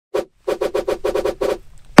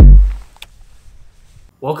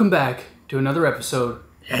Welcome back to another episode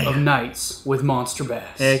of Nights with Monster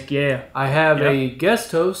Bass. Heck yeah. I have a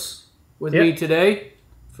guest host with me today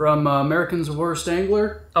from America's Worst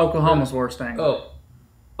Angler. Oklahoma's Worst Angler. Oh,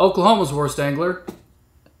 Oklahoma's Worst Angler.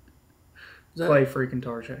 Clay freaking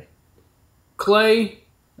Tarjay. Clay,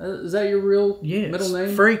 is that your real middle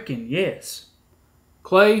name? Freaking, yes.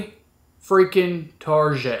 Clay freaking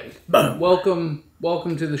Tarjay. Boom.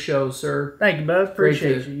 Welcome to the show, sir. Thank you, bud.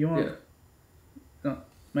 Appreciate you. You want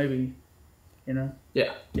maybe,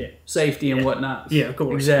 Yeah. Safety and whatnot. Yeah, of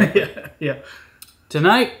course. Exactly. yeah.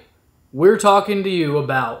 Tonight, we're talking to you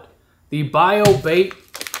about the BioBait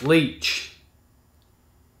Leech.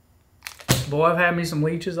 Boy, I've had me some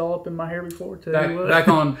leeches all up in my hair before, too. Back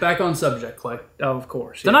on subject, Clay. Oh, of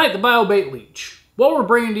course. Tonight, the BioBait Leech. What we're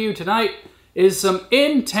bringing to you tonight is some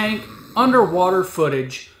in-tank underwater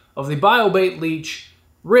footage of the BioBait Leech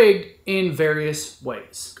rigged in various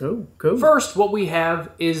ways. Cool. First, what we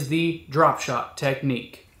have is the drop shot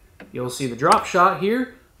technique. You'll see the drop shot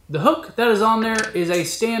here. The hook that is on there is a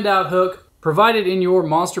standout hook provided in your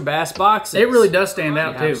Monster Bass box. It really does stand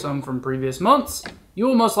out, too. Some from previous months. You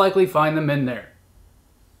will most likely find them in there.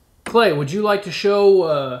 Clay, would you like to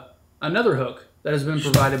show another hook that has been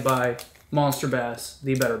provided by Monster Bass,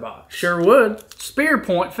 the Better Box? Sure would. Spear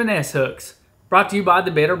point finesse hooks. Brought to you by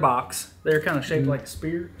the Better Box. They're kind of shaped like a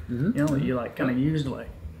spear. You know, you like kind of use like,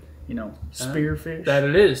 spearfish. That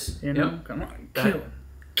it is. Come on,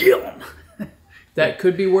 kill them. That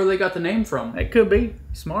could be where they got the name from. That could be.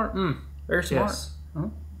 Smart. Very smart. Yes.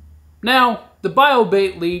 Now, the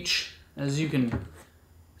BioBait Leech, as you can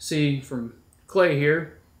see from Clay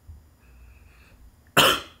here,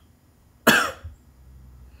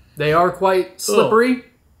 they are quite slippery,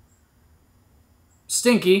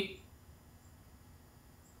 stinky,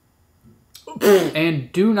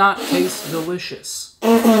 and do not taste delicious.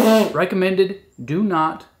 Recommended, do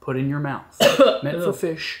not put in your mouth. Meant for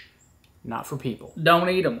fish, not for people. Don't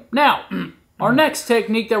eat them. Now, our next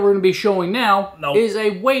technique that we're going to be showing now is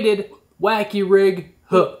a weighted wacky rig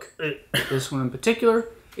hook. This one in particular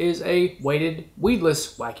is a weighted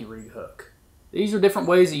weedless wacky rig hook. These are different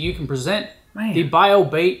ways that you can present the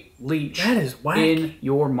BioBait Leech in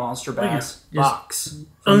your Monster Bass box.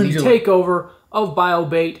 From the takeover of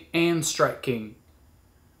BioBait and Strike King.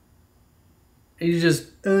 He's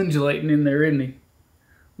just undulating in there, isn't he?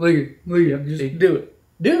 Look at just do it.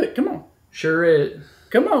 Do it, come on. Sure is.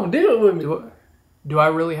 Come on, do it with me. Do I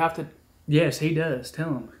really have to? Yes, he does. Tell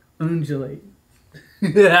him. Undulate.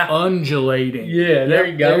 Undulating. Yeah, there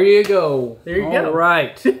you go. There you go. There you go. All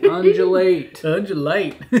right. Undulate.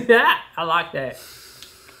 Undulate. I like that.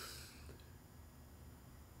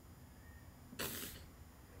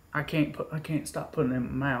 I can't stop putting it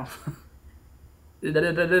in my mouth.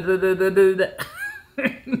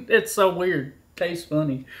 It's so weird. Tastes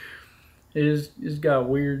funny. It's got a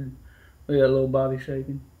weird. Look at that little body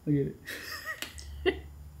shaking. Look at it.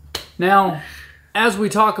 Now, as we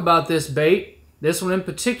talk about this bait, this one in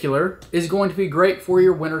particular is going to be great for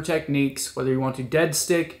your winter techniques, whether you want to dead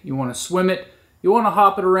stick, you want to swim it, you want to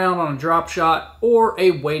hop it around on a drop shot, or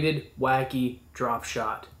a weighted wacky drop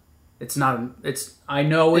shot. I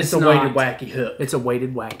know it's a weighted wacky hook. It's a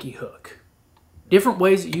weighted wacky hook. Different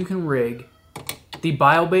ways that you can rig the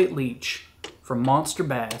BioBait Leech from Monster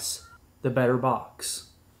Bass, the Better Box.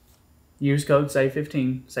 Use code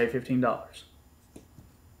SAVE15, save $15.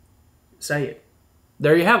 Say it.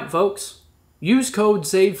 There you have it, folks. Use code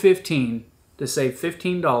SAVE15 to save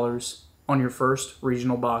 $15 on your first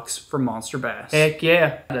regional box from Monster Bass. Heck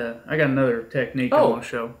yeah. I got another technique I want to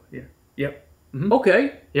show. Yeah. Yep.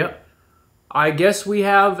 Okay. Yep. I guess we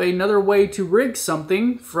have another way to rig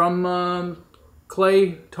something from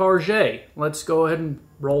Clay Tarjay. Let's go ahead and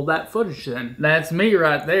roll that footage then. That's me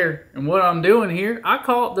right there. And what I'm doing here, I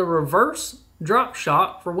call it the reverse drop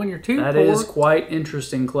shot for when you're too poor. That is quite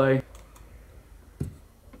interesting, Clay.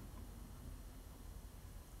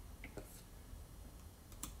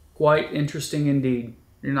 Quite interesting indeed.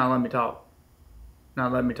 You're not letting me talk.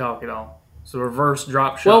 Not letting me talk at all. It's a reverse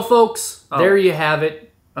drop shot. Well, folks, there you have it.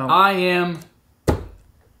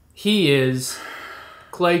 He is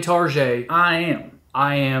Clay Tarjay.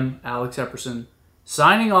 I am Alex Epperson.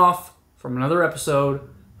 Signing off from another episode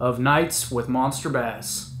of Nights with Monster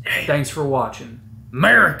Bass. Thanks for watching.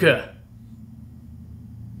 America!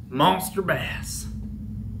 Monster Bass.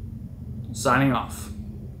 Signing off.